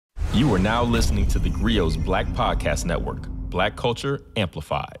You are now listening to theGrio's Black Podcast Network, Black Culture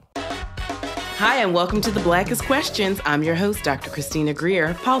Amplified. Hi, and welcome to the Blackest Questions. I'm your host, Dr. Christina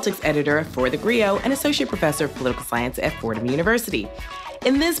Greer, politics editor for theGrio and associate professor of political science at Fordham University.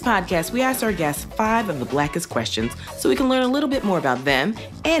 In this podcast, we ask our guests 5 of the Blackest Questions so we can learn a little bit more about them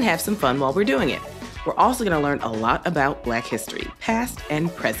and have some fun while we're doing it. We're also going to learn a lot about Black history, past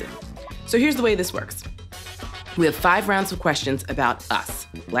and present. So here's the way this works. We have 5 rounds of questions about us,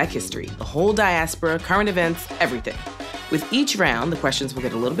 Black history, the whole diaspora, current events, everything. With each round, the questions will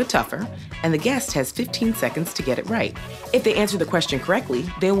get a little bit tougher, and the guest has 15 seconds to get it right. If they answer the question correctly,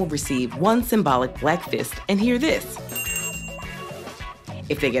 they will receive 1 symbolic black fist and hear this.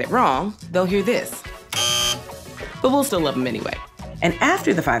 If they get it wrong, they'll hear this. But we'll still love them anyway. And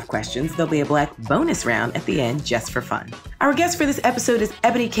after the 5 questions, there'll be a Black bonus round at the end just for fun. Our guest for this episode is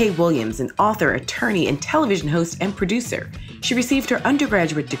Eboni K. Williams, an author, attorney, and television host and producer. She received her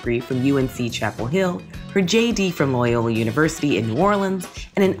undergraduate degree from UNC Chapel Hill, her JD from Loyola University in New Orleans,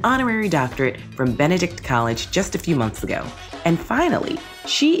 and an honorary doctorate from Benedict College just a few months ago. And finally,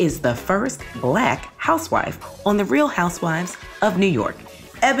 she is the first Black housewife on The Real Housewives of New York.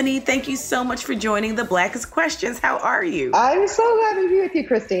 Eboni, thank you so much for joining the Blackest Questions. How are you? I'm so glad to be with you,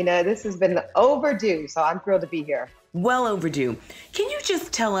 Christina. This has been overdue, so I'm thrilled to be here. Well overdue. Can you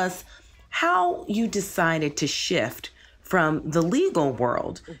just tell us how you decided to shift from the legal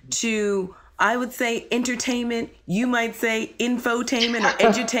world to, I would say, entertainment, you might say infotainment or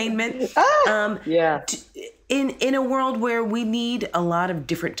edutainment? In a world where we need a lot of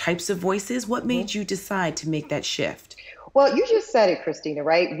different types of voices, what made you decide to make that shift? Well, you just said it, Christina,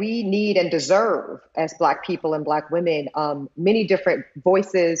 right? We need and deserve, as Black people and Black women, many different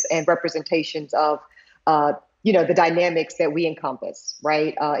voices and representations of, the dynamics that we encompass,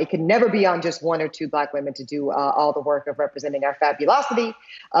 right? It can never be on just 1 or 2 Black women to do all the work of representing our fabulosity.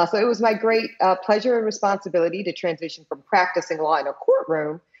 So it was my great pleasure and responsibility to transition from practicing law in a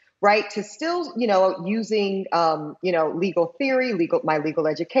courtroom, right, to still, using, legal theory, my legal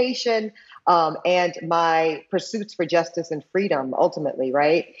education, and my pursuits for justice and freedom, ultimately,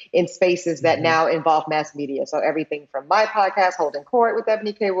 right, in spaces that now involve mass media. So everything from my podcast, Holding Court with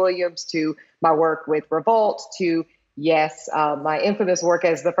Eboni K. Williams, to my work with Revolt, to, my infamous work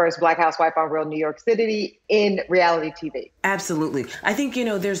as the first Black housewife on Real New York City in reality TV. Absolutely. I think,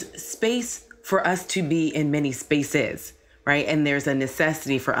 there's space for us to be in many spaces. Right. And there's a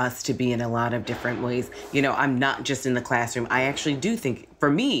necessity for us to be in a lot of different ways. I'm not just in the classroom. I actually do think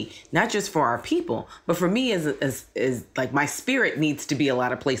for me, not just for our people, but for me as like my spirit needs to be a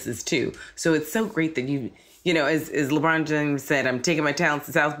lot of places, too. So it's so great that as LeBron James said, I'm taking my talents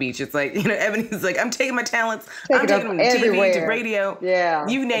to South Beach. It's like, Eboni's like, I'm taking my talents. I'm taking them to TV, to radio. Yeah.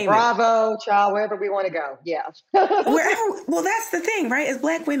 You name Bravo, child, wherever we want to go. Yeah. Well, that's the thing, right? As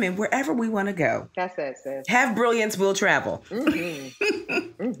Black women, wherever we want to go. That's it, sis. Have brilliance, we'll travel.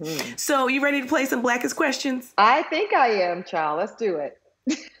 Mm-hmm. So you ready to play some Blackest Questions? I think I am, child. Let's do it.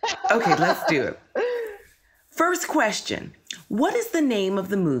 Okay, let's do it. First question. What is the name of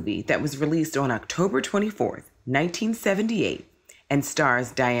the movie that was released on October 24th, 1978, and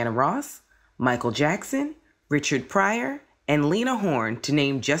stars Diana Ross, Michael Jackson, Richard Pryor, and Lena Horne, to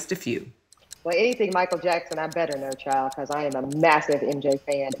name just a few? Well, anything Michael Jackson, I better know, child, because I am a massive MJ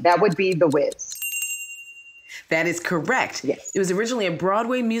fan. That would be The Wiz. That is correct. Yes. It was originally a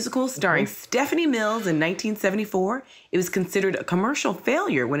Broadway musical starring Stephanie Mills in 1974. It was considered a commercial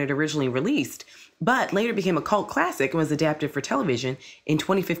failure when it originally released, but later became a cult classic and was adapted for television in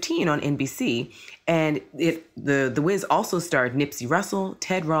 2015 on NBC. And The Wiz also starred Nipsey Russell,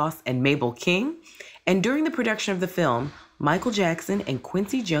 Ted Ross, and Mabel King. And during the production of the film, Michael Jackson and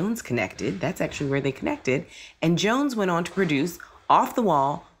Quincy Jones connected. That's actually where they connected. And Jones went on to produce Off the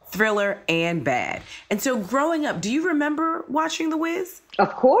Wall, Thriller, and Bad. And so growing up, do you remember watching The Wiz?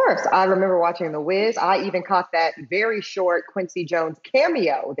 Of course. I remember watching The Wiz. I even caught that very short Quincy Jones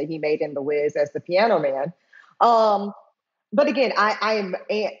cameo that he made in The Wiz as the piano man. But again, I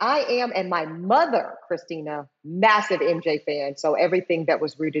am, and my mother, Christina, massive MJ fan. So everything that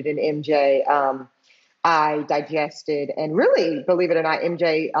was rooted in MJ, I digested. And really, believe it or not,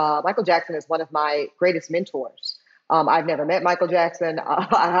 Michael Jackson is one of my greatest mentors. I've never met Michael Jackson.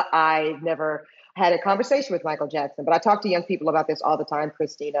 I've never had a conversation with Michael Jackson, but I talk to young people about this all the time,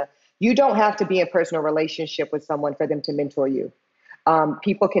 Christina. You don't have to be in a personal relationship with someone for them to mentor you.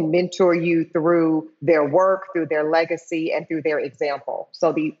 People can mentor you through their work, through their legacy, and through their example.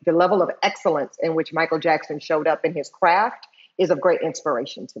 So the level of excellence in which Michael Jackson showed up in his craft is of great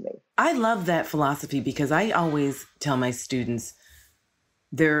inspiration to me. I love that philosophy because I always tell my students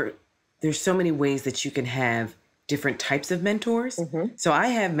there's so many ways that you can have different types of mentors. So I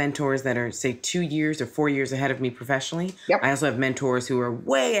have mentors that are, say, 2 years or 4 years ahead of me professionally. Yep. I also have mentors who are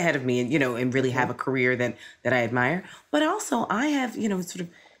way ahead of me and, and really have a career that I admire. But also I have, sort of,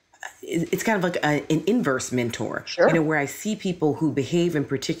 it's kind of like an inverse mentor, Sure. where I see people who behave in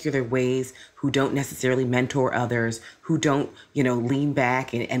particular ways, who don't necessarily mentor others, who don't, lean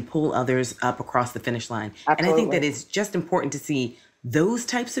back and pull others up across the finish line. Absolutely. And I think that it's just important to see those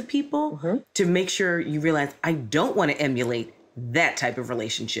types of people to make sure you realize I don't want to emulate that type of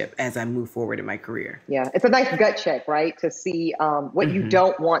relationship as I move forward in my career. Yeah, it's a nice gut check, right? To see what you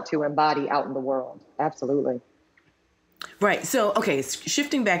don't want to embody out in the world. Absolutely. Right. So, okay,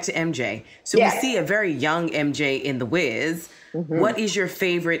 shifting back to MJ. So we see a very young MJ in The Wiz. What is your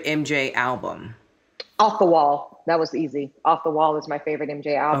favorite MJ album? Off the Wall. That was easy. Off the Wall is my favorite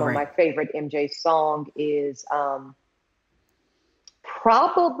MJ album. Right. My favorite MJ song is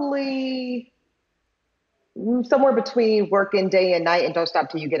probably somewhere between Working Day and Night and Don't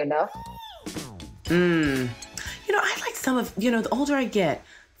Stop Till You Get Enough. I like some of, the older I get,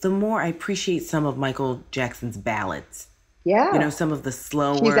 the more I appreciate some of Michael Jackson's ballads. Yeah. Some of the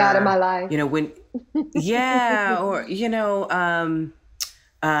slower. She's Out of My Life. Or,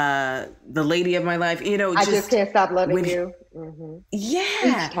 The Lady of My Life, I Just Can't Stop Loving You.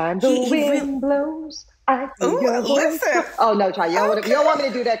 Yeah. Each time the wind blows, I feel your voice. Listen. Oh, no, Charlie. You don't want me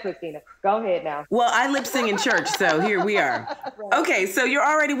to do that, Christina. Go ahead now. Well, I lip sing in church, so here we are. Right. Okay, so you're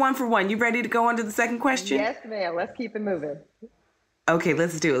already 1 for 1. You ready to go on to the second question? Yes, ma'am. Let's keep it moving. Okay,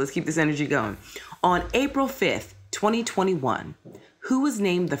 let's do it. Let's keep this energy going. On April 5th, 2021, who was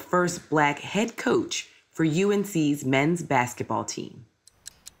named the first Black head coach for UNC's men's basketball team?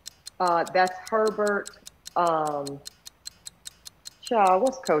 That's Herbert. Child,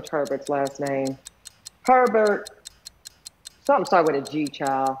 what's Coach Herbert's last name? Herbert. Something started with a G,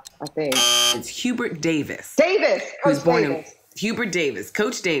 child, I think. It's Hubert Davis. Davis. Who's born in Hubert Davis,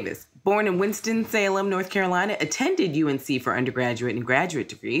 Coach Davis. Born in Winston-Salem, North Carolina, attended UNC for undergraduate and graduate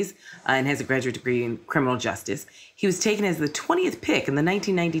degrees, and has a graduate degree in criminal justice. He was taken as the 20th pick in the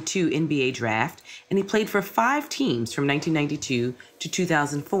 1992 NBA draft, and he played for 5 teams from 1992 to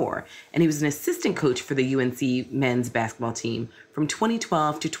 2004. And he was an assistant coach for the UNC men's basketball team from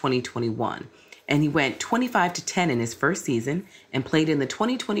 2012 to 2021. And he went 25-10 in his first season and played in the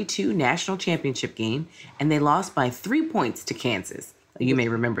 2022 national championship game, and they lost by 3 points to Kansas. You may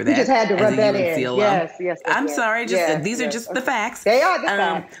remember that. You just had to rub that in. Yes. I'm sorry. These are just the facts. They are the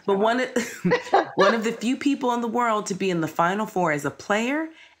facts. But one of the few people in the world to be in the Final Four as a player,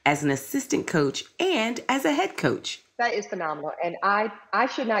 as an assistant coach, and as a head coach. That is phenomenal. And I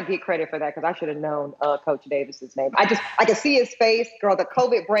should not get credit for that because I should have known Coach Davis's name. I can see his face. Girl, the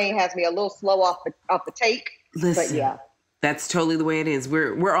COVID brain has me a little slow off the take. Listen. But yeah. That's totally the way it is.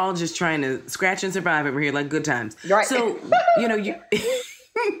 We're all just trying to scratch and survive over here like good times. Right. So,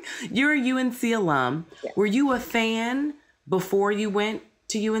 you're a UNC alum. Yeah. Were you a fan before you went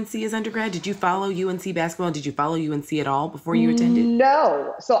to UNC as undergrad? Did you follow UNC basketball? Did you follow UNC at all before you attended?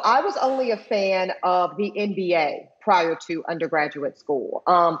 No. So I was only a fan of the NBA prior to undergraduate school.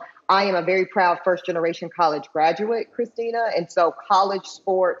 I am a very proud first-generation college graduate, Christina. And so college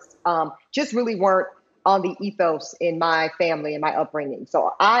sports just really weren't on the ethos in my family and my upbringing.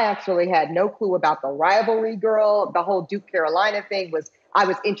 So I actually had no clue about the rivalry, girl. The whole Duke Carolina thing I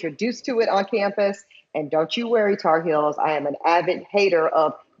was introduced to it on campus. And don't you worry, Tar Heels, I am an avid hater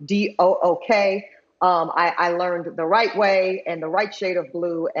of DOOK. I learned the right way and the right shade of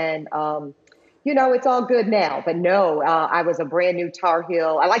blue. And, it's all good now. But no, I was a brand new Tar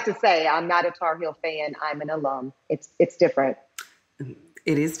Heel. I like to say I'm not a Tar Heel fan. I'm an alum. It's different.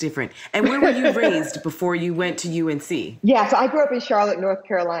 It is different. And where were you raised before you went to UNC? Yeah, so I grew up in Charlotte, North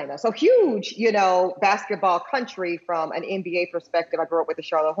Carolina. So huge, basketball country from an NBA perspective. I grew up with the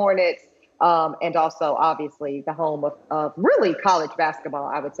Charlotte Hornets. And also, obviously, the home of really college basketball,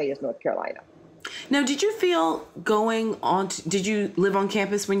 I would say, is North Carolina. Now, did you feel did you live on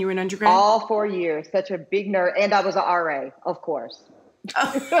campus when you were an undergrad? All 4 years. Such a big nerd. And I was an RA, of course. You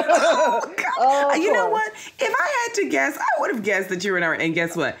know what? If I had to guess, I would have guessed that you were an RA. And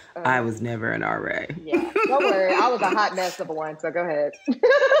guess what? I was never an RA. Yeah, don't worry. I was a hot mess of one, so go ahead.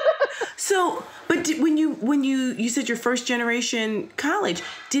 So, but when you said your first generation college,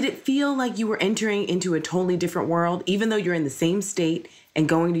 did it feel like you were entering into a totally different world, even though you're in the same state and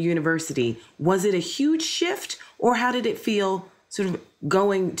going to university? Was it a huge shift, or how did it feel sort of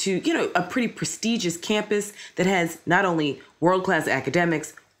going to, a pretty prestigious campus that has not only world-class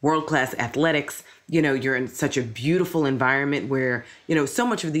academics, world-class athletics, you're in such a beautiful environment where, so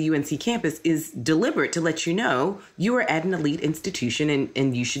much of the UNC campus is deliberate to let you know you are at an elite institution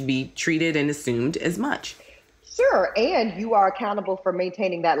and you should be treated and assumed as much. Sure. And you are accountable for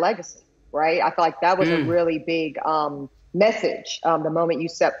maintaining that legacy, right? I feel like that was a really big message the moment you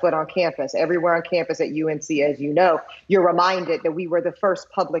set foot on campus. Everywhere on campus at UNC, as you know, you're reminded that we were the first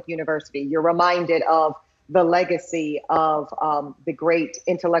public university. You're reminded of the legacy of the great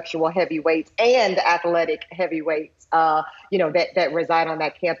intellectual heavyweights and athletic heavyweights, that reside on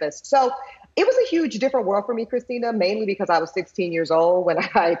that campus. So it was a huge different world for me, Christina, mainly because I was 16 years old when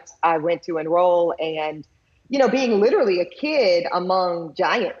I went to enroll and, being literally a kid among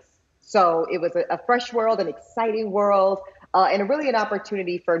giants. So it was a fresh world, an exciting world, and really an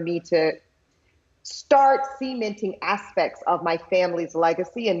opportunity for me to start cementing aspects of my family's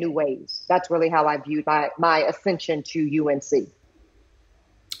legacy in new ways. That's really how I viewed my ascension to UNC.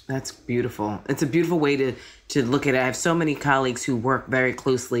 That's beautiful. It's a beautiful way to look at it. I have so many colleagues who work very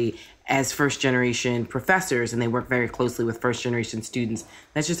closely as first-generation professors, and they work very closely with first-generation students.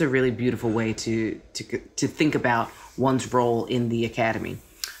 That's just a really beautiful way to think about one's role in the academy.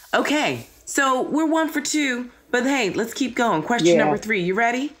 Okay, so we're 1 for 2, but hey, let's keep going. Question number 3. You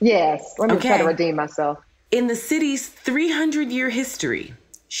ready? Yes. Let me try to redeem myself. In the city's 300-year history,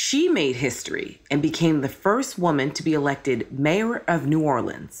 she made history and became the first woman to be elected mayor of New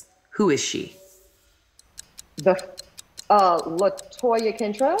Orleans. Who is she? LaToya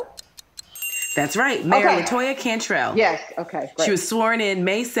Cantrell? That's right. Mayor LaToya Cantrell. Yes. Okay. Great. She was sworn in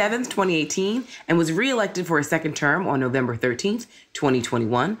May 7th, 2018, and was reelected for a second term on November 13th,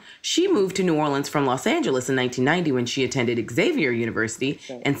 2021. She moved to New Orleans from Los Angeles in 1990 when she attended Xavier University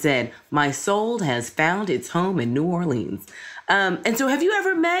and said, "My soul has found its home in New Orleans." And so have you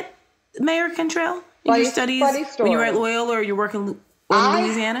ever met Mayor Cantrell in your studies when you were at Loyola or you're working in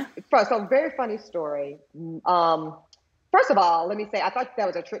Louisiana? So very funny story. First of all, let me say, I thought that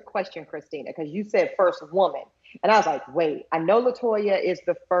was a trick question, Christina, because you said first woman. And I was like, wait, I know LaToya is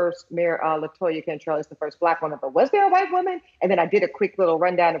the first mayor, LaToya Cantrell is the first Black woman, but was there a white woman? And then I did a quick little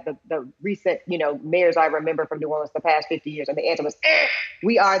rundown of the recent, mayors I remember from New Orleans the past 50 years. And the answer was,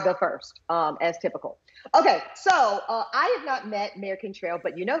 we are the first, as typical. Okay, so I have not met Mayor Cantrell,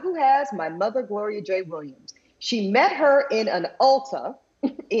 but you know who has? My mother, Gloria J. Williams. She met her in an Ulta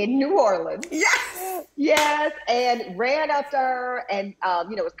in New Orleans. Yes, and ran up to her and,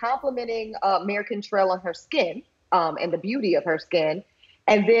 was complimenting Mayor Cantrell on her skin and the beauty of her skin.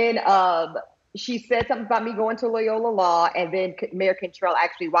 And then she said something about me going to Loyola Law, and then Mayor Cantrell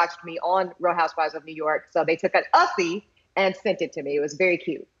actually watched me on Real Housewives of New York. So they took an Ussie and sent it to me. It was very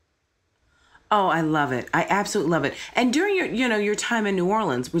cute. Oh, I love it. I absolutely love it. And during your time in New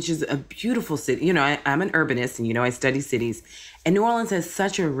Orleans, which is a beautiful city, I'm an urbanist and, I study cities, and New Orleans has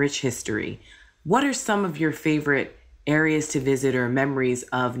such a rich history. What are some of your favorite areas to visit or memories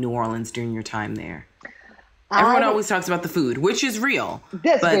of New Orleans during your time there? Everyone always talks about the food, which is real,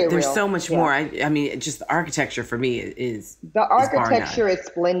 but there's so much more. I mean, just the architecture for me is the architecture is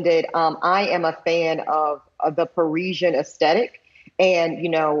splendid. I am a fan of the Parisian aesthetic,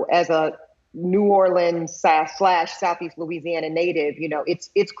 and as a New Orleans / Southeast Louisiana native,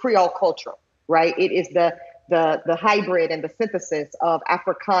 it's Creole culture, right? It is the hybrid and the synthesis of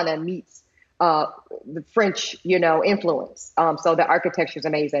Africana meets the French, influence. So the architecture is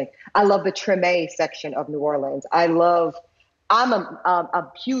amazing. I love the Treme section of New Orleans. I'm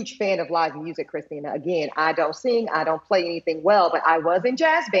a huge fan of live music, Christina. Again, I don't sing, I don't play anything well, but I was in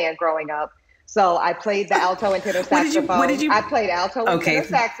jazz band growing up. So I played the alto and tenor saxophone. I played alto and tenor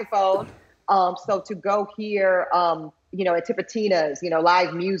saxophone. So to go here, at Tipitina's,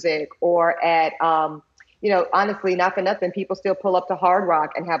 live music, or at, honestly, not for nothing, people still pull up to Hard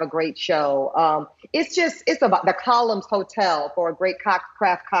Rock and have a great show. It's about the Columns Hotel for a great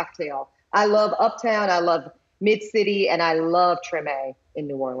craft cocktail. I love Uptown, I love Mid-City, and I love Treme in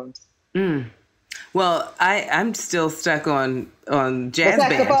New Orleans. Well, I'm still stuck on jazz the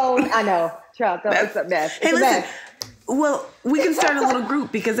saxophone, band. I know. It's a mess. Hey, listen. Well, we can start a little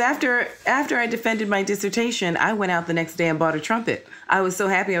group, because after I defended my dissertation, I went out the next day and bought a trumpet. I was so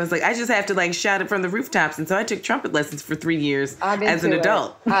happy. I was like, I just have to shout it from the rooftops. And so I took trumpet lessons for 3 years as an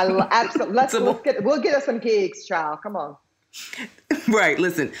adult. Absolutely. We'll get us some gigs, child. Come on. Right.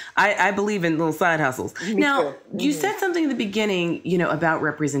 Listen, I believe in little side hustles. Now, you said something in the beginning, about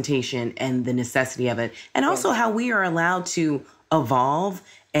representation and the necessity of it, and also how we are allowed to evolve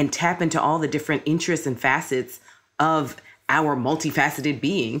and tap into all the different interests and facets of our multifaceted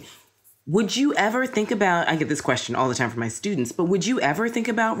being. Would you ever think about, I get this question all the time from my students, but would you ever think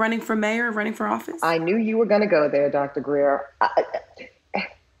about running for mayor, running for office? I knew you were going to go there, Dr. Greer.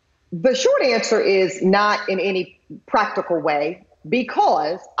 The short answer is not in any practical way,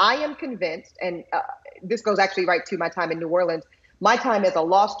 because I am convinced, and this goes actually right to my time in New Orleans. My time as a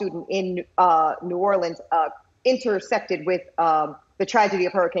law student in New Orleans intersected with the tragedy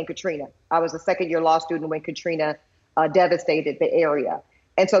of Hurricane Katrina. I was a second-year law student when Katrina devastated the area.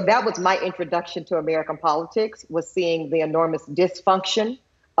 And so that was my introduction to American politics, was seeing the enormous dysfunction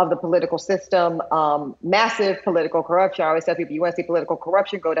of the political system, massive political corruption. I always tell people, you want to see political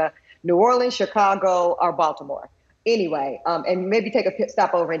corruption, go to New Orleans, Chicago, or Baltimore. Anyway, and maybe take a pit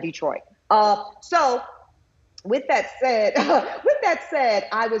stop over in Detroit. So with that said,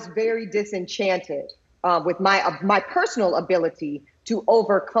 I was very disenchanted with my personal ability to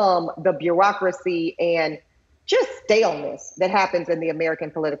overcome the bureaucracy and just staleness that happens in the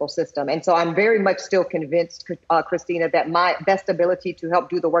American political system. And so I'm very much still convinced, Christina, that my best ability to help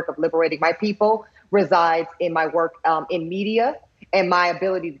do the work of liberating my people resides in my work in media and my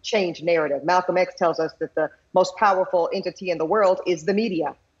ability to change narrative. Malcolm X tells us that the most powerful entity in the world is the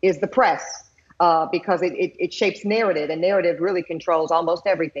media, is the press, because it shapes narrative, and narrative really controls almost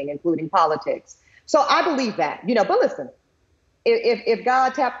everything, including politics. So I believe that, but listen, if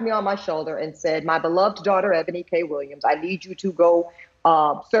God tapped me on my shoulder and said, my beloved daughter, Eboni K. Williams, I need you to go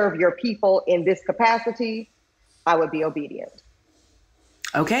serve your people in this capacity, I would be obedient.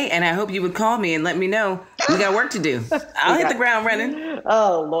 Okay, and I hope you would call me and let me know. We got work to do. I'll hit the ground running.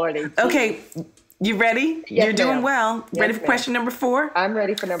 Oh, Lordy. Okay, you ready? Yes, You're doing ma'am. well. Yes, Ready for ma'am. question number 4? I'm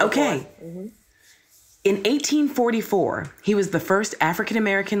ready for number 4. Okay. Mm-hmm. In 1844, he was the first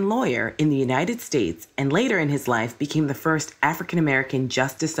African-American lawyer in the United States, and later in his life became the first African-American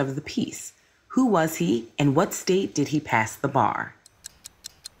justice of the peace. Who was he, and what state did he pass the bar?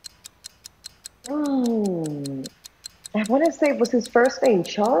 I want to say it was his first name,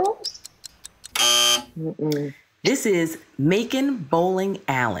 Charles? Mm-mm. This is Macon Bowling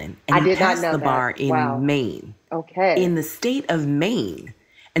Allen, and I he did not passed know the that. bar in Wow. Maine. Okay. In the state of Maine.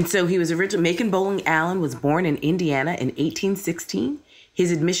 And so he was originally, Macon Bowling Allen was born in Indiana in 1816.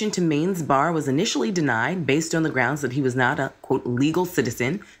 His admission to Maine's bar was initially denied based on the grounds that he was not a, quote, legal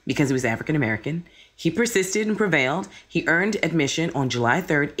citizen because he was African American. He persisted and prevailed. He earned admission on July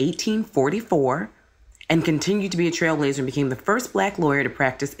 3rd, 1844, and continued to be a trailblazer and became the first Black lawyer to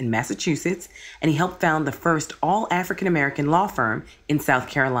practice in Massachusetts. And he helped found the first all-African American law firm in South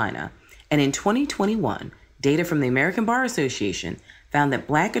Carolina. And in 2021, data from the American Bar Association found that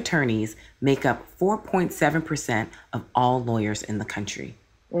Black attorneys make up 4.7% of all lawyers in the country.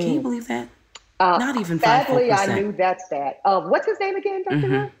 Can you believe that? Not even 5%. Sadly, I knew that stat. What's his name again, Dr.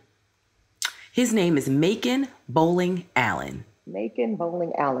 Greer? His name is Macon Bowling Allen. Macon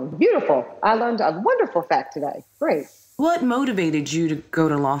Bowling Allen. Beautiful. I learned a wonderful fact today. Great. What motivated you to go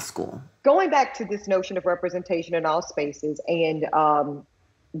to law school? Going back to this notion of representation in all spaces and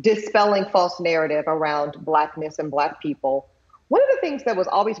dispelling false narrative around Blackness and Black people, one of the things that was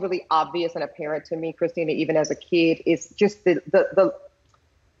always really obvious and apparent to me, Christina, even as a kid, is just the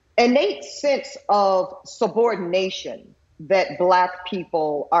innate sense of subordination that Black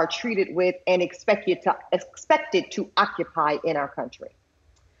people are treated with and expected to occupy in our country,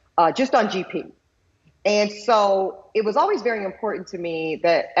 just on GP. And so it was always very important to me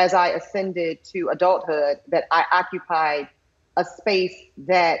that as I ascended to adulthood, that I occupied a space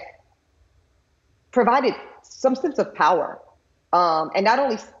that provided some sense of power. And not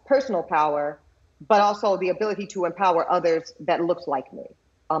only personal power, but also the ability to empower others that looked like me,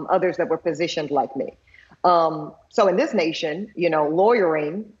 others that were positioned like me. So in this nation,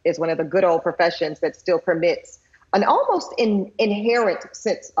 lawyering is one of the good old professions that still permits an almost inherent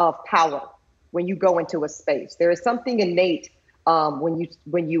sense of power when you go into a space. There is something innate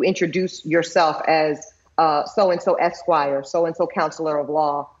when you introduce yourself as so-and-so Esquire, so-and-so counselor of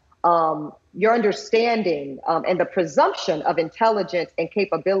law. Your understanding and the presumption of intelligence and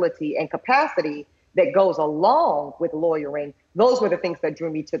capability and capacity that goes along with lawyering, those were the things that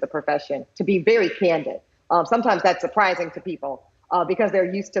drew me to the profession, to be very candid. Sometimes that's surprising to people because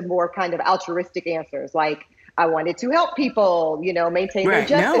they're used to more kind of altruistic answers, like I wanted to help people, maintain their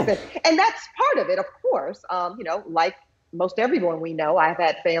justice. No. And that's part of it, of course. Like most everyone we know, I've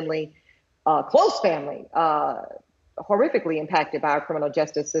had family, close family, horrifically impacted by our criminal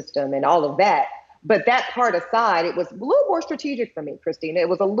justice system and all of that. But that part aside, it was a little more strategic for me, Christina. It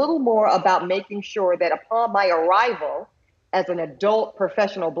was a little more about making sure that upon my arrival as an adult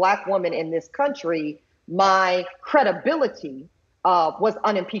professional Black woman in this country, my credibility was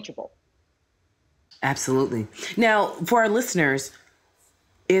unimpeachable. Absolutely. Now, for our listeners,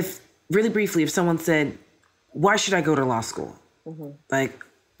 if really briefly, if someone said, why should I go to law school? Like,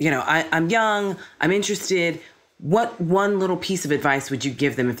 I'm young, I'm interested. What one little piece of advice would you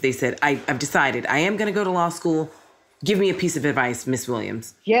give them if they said, I've decided I am going to go to law school? Give me a piece of advice, Miss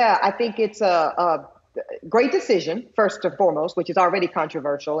Williams. Yeah, I think it's a great decision, first and foremost, which is already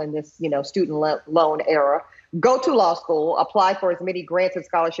controversial in this, student loan era. go to law school, apply for as many grants and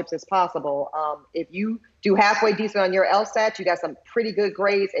scholarships as possible. If you do halfway decent on your LSAT, you got some pretty good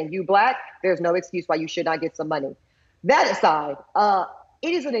grades, and you Black, there's no excuse why you should not get some money. That aside,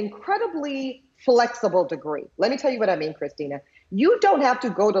 it is an incredibly flexible degree. Let me tell you what I mean, Christina. You don't have to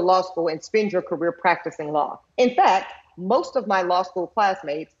go to law school and spend your career practicing law. In fact, most of my law school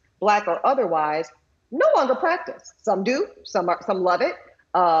classmates, Black or otherwise, no longer practice. Some do, some love it.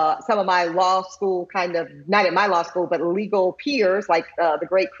 Some of my law school not at my law school, but legal peers like the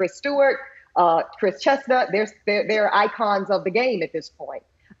great Chris Stewart, Chris Chestnut, they're icons of the game at this point.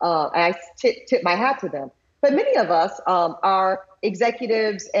 I tip my hat to them. But many of us are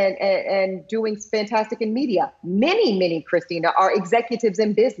executives and doing fantastic in media. Many, Christina, are executives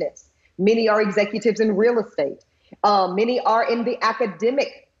in business. Many are executives in real estate. Many are in the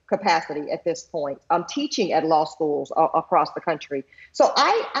academic capacity at this point. I'm teaching at law schools across the country. So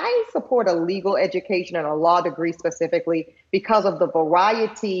I support a legal education and a law degree specifically because of the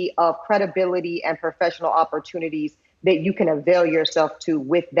variety of credibility and professional opportunities that you can avail yourself to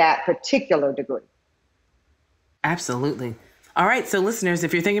with that particular degree. Absolutely. All right. So listeners,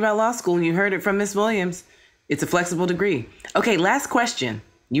 if you're thinking about law school, you heard it from Ms. Williams. It's a flexible degree. Okay. Last question.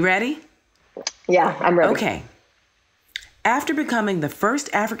 You ready? Yeah, I'm ready. Okay. After becoming the first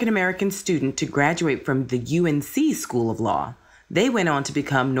African-American student to graduate from the UNC School of Law, they went on to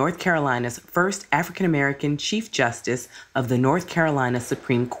become North Carolina's first African-American Chief Justice of the North Carolina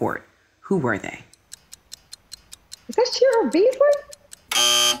Supreme Court. Who were they? Is that Cheryl Beasley?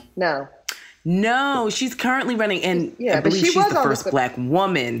 No, she's currently running, and yeah, I believe she's the first the Black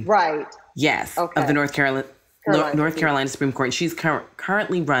woman. Right. Yes, okay. of the North Carolina Supreme Court. She's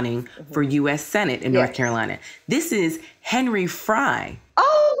currently running for U.S. Senate in North Carolina. This is Henry Fry.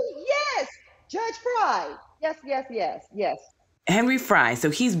 Oh, yes. Judge Fry. Yes. Henry Fry.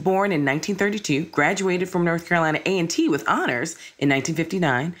 So he's born in 1932, graduated from North Carolina A&T with honors in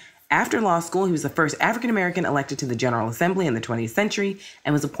 1959. After law school, he was the first African-American elected to the General Assembly in the 20th century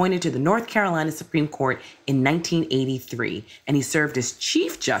and was appointed to the North Carolina Supreme Court in 1983. And he served as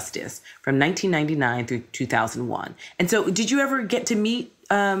Chief Justice from 1999 through 2001. And so did you ever get to meet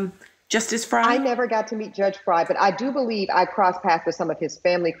Justice Fry? I never got to meet Judge Fry, but I do believe I crossed paths with some of his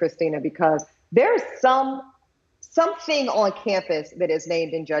family, Christina, because there's something on campus that is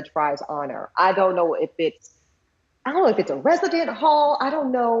named in Judge Fry's honor. I don't know if it's a resident hall. I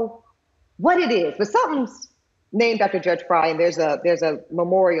don't know what it is, but something's named after Judge Fry, and there's a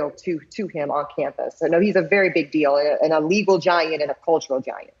memorial to him on campus. So no, he's a very big deal, and a legal giant and a cultural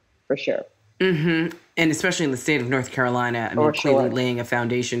giant for sure. Mm-hmm. And especially in the state of North Carolina, I mean, clearly laying a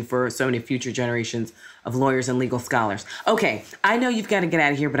foundation for so many future generations of lawyers and legal scholars. Okay, I know you've got to get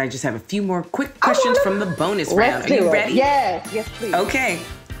out of here, but I just have a few more quick questions from the bonus round. Are you ready? Yes, please. Okay.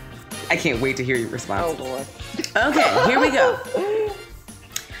 I can't wait to hear your response. Oh, boy. Okay, here we go.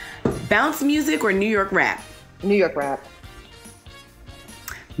 Bounce music or New York rap? New York rap.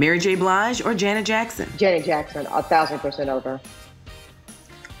 Mary J. Blige or Janet Jackson? Janet Jackson, 1,000% over.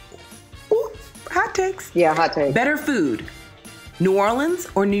 Ooh, hot takes. Yeah, hot takes. Better food, New Orleans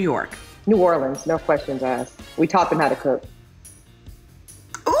or New York? New Orleans, no questions asked. We taught them how to cook.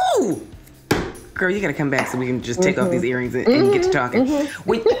 Ooh! Girl, you gotta come back so we can just take off these earrings and get to talking.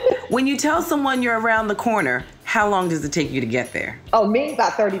 When you tell someone you're around the corner, how long does it take you to get there? Oh, me?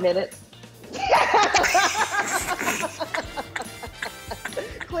 About 30 minutes.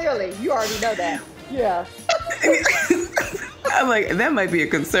 Clearly, you already know that. Yeah. I'm like, that might be a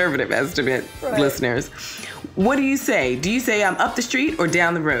conservative estimate, listeners. What do you say? Do you say I'm up the street or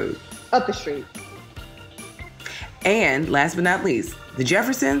down the road? Up the street. And last but not least, the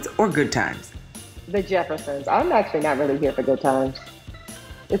Jeffersons or Good Times? The Jeffersons. I'm actually not really here for Good Times.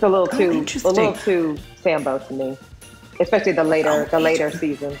 It's a little too Sambo to me, especially the later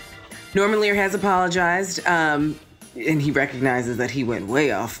seasons. Norman Lear has apologized, and he recognizes that he went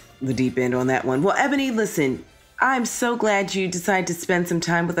way off the deep end on that one. Well, Eboni, listen, I'm so glad you decided to spend some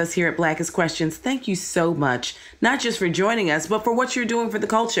time with us here at Blackest Questions. Thank you so much, not just for joining us, but for what you're doing for the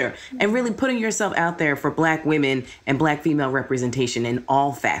culture and really putting yourself out there for Black women and Black female representation in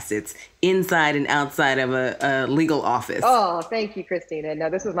all facets, inside and outside of a legal office. Oh, thank you, Christina.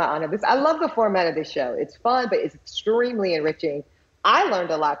 No, this is my honor. I love the format of this show. It's fun, but it's extremely enriching. I learned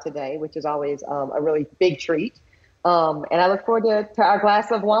a lot today, which is always a really big treat. And I look forward to our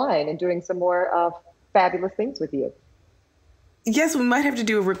glass of wine and doing some more fabulous things with you. Yes, we might have to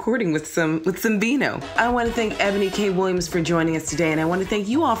do a recording with some Beano. I want to thank Eboni K. Williams for joining us today, and I want to thank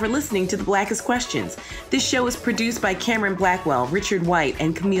you all for listening to The Blackest Questions. This show is produced by Cameron Blackwell, Richard White,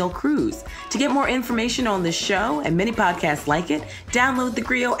 and Camille Cruz. To get more information on this show and many podcasts like it, download the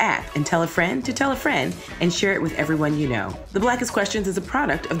theGrio app and tell a friend to tell a friend and share it with everyone you know. The Blackest Questions is a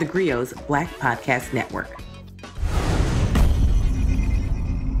product of theGrio's Black Podcast Network.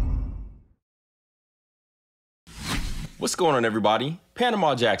 What's going on, everybody?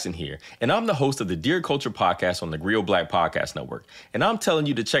 Panama Jackson here, and I'm the host of the Dear Culture podcast on the theGrio Black Podcast Network. And I'm telling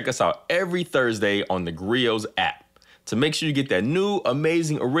you to check us out every Thursday on theGrio's app to make sure you get that new,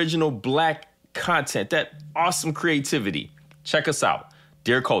 amazing, original Black content, that awesome creativity. Check us out.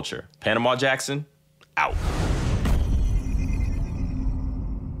 Dear Culture, Panama Jackson, out.